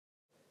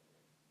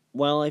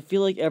While I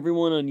feel like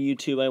everyone on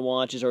YouTube I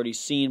watch has already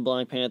seen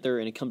Black Panther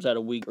and it comes out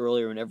a week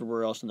earlier and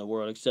everywhere else in the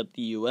world except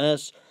the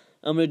US,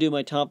 I'm going to do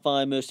my top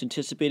 5 most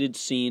anticipated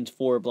scenes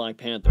for Black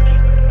Panther.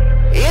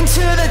 Into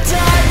the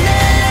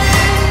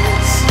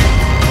darkness,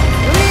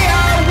 we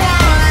are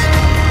one.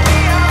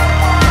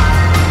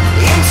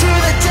 Into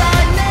the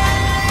darkness.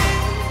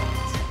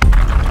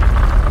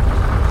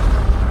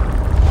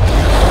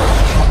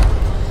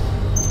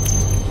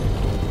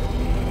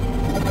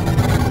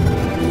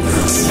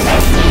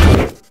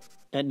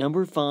 At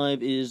number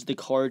 5 is the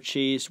car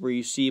chase where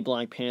you see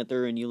Black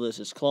Panther and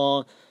Ulysses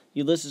Claw.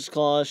 Ulysses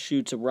Claw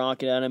shoots a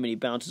rocket at him and he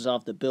bounces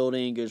off the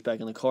building, goes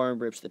back in the car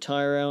and rips the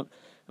tire out.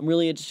 I'm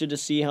really interested to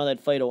see how that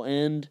fight will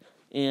end,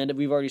 and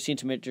we've already seen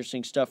some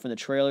interesting stuff from the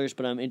trailers,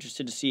 but I'm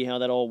interested to see how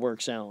that all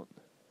works out.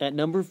 At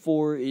number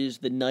 4 is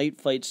the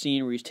night fight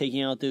scene where he's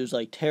taking out those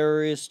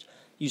terrorists.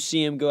 You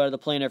see him go out of the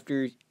plane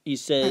after he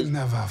says,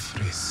 never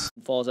freeze.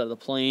 Falls out of the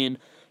plane.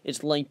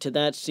 It's linked to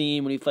that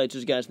scene when he fights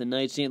those guys in the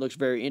night scene. It looks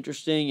very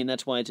interesting, and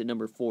that's why it's at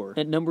number 4.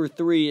 At number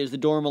 3 is the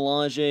Dora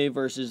Milaje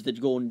versus the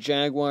Golden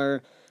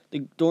Jaguar. The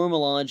Dora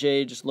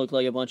Milaje just looked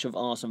like a bunch of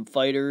awesome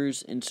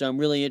fighters, and so I'm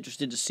really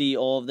interested to see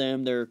all of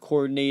them, their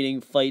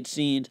coordinating fight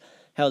scenes,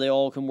 how they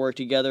all can work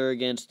together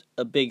against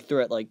a big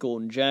threat like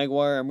Golden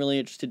Jaguar. I'm really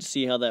interested to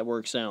see how that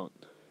works out.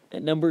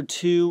 At number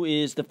 2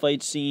 is the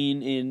fight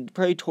scene in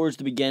probably towards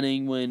the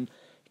beginning when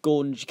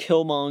Golden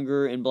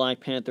Killmonger and Black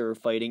Panther are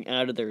fighting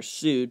out of their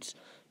suits.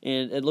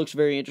 And it looks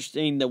very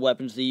interesting, the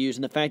weapons they use.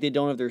 And the fact they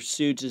don't have their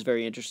suits is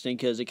very interesting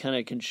because it kind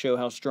of can show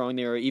how strong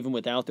they are even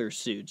without their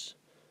suits.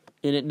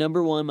 And at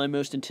number 1, my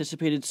most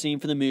anticipated scene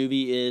for the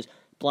movie is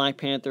Black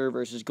Panther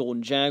versus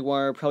Golden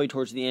Jaguar, probably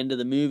towards the end of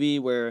the movie,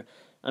 where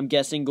I'm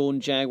guessing Golden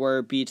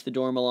Jaguar beats the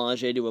Dora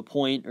Milaje to a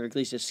point, or at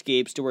least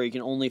escapes to where he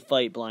can only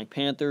fight Black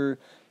Panther.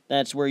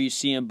 That's where you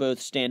see them both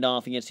stand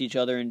off against each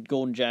other, and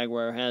Golden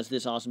Jaguar has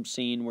this awesome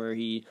scene where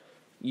you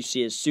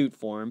see his suit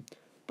form.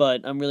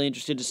 But I'm really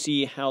interested to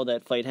see how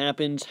that fight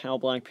happens, how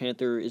Black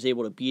Panther is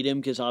able to beat him,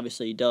 because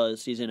obviously he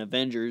does. He's in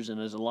Avengers and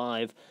is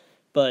alive.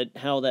 But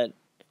how that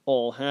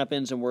all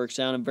happens and works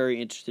out, I'm very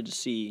interested to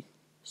see.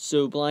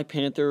 So Black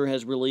Panther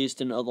has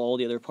released in all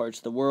the other parts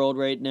of the world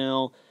right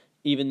now,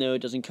 even though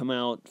it doesn't come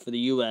out for the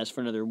US for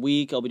another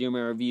week. I'll be doing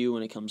my review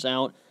when it comes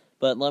out.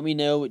 But let me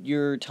know what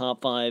your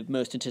top 5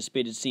 most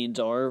anticipated scenes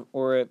are,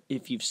 or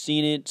if you've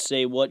seen it,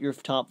 say what your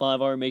top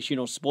 5 are. Make sure you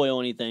don't spoil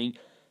anything.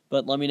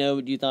 But let me know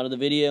what you thought of the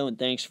video, and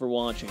thanks for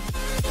watching.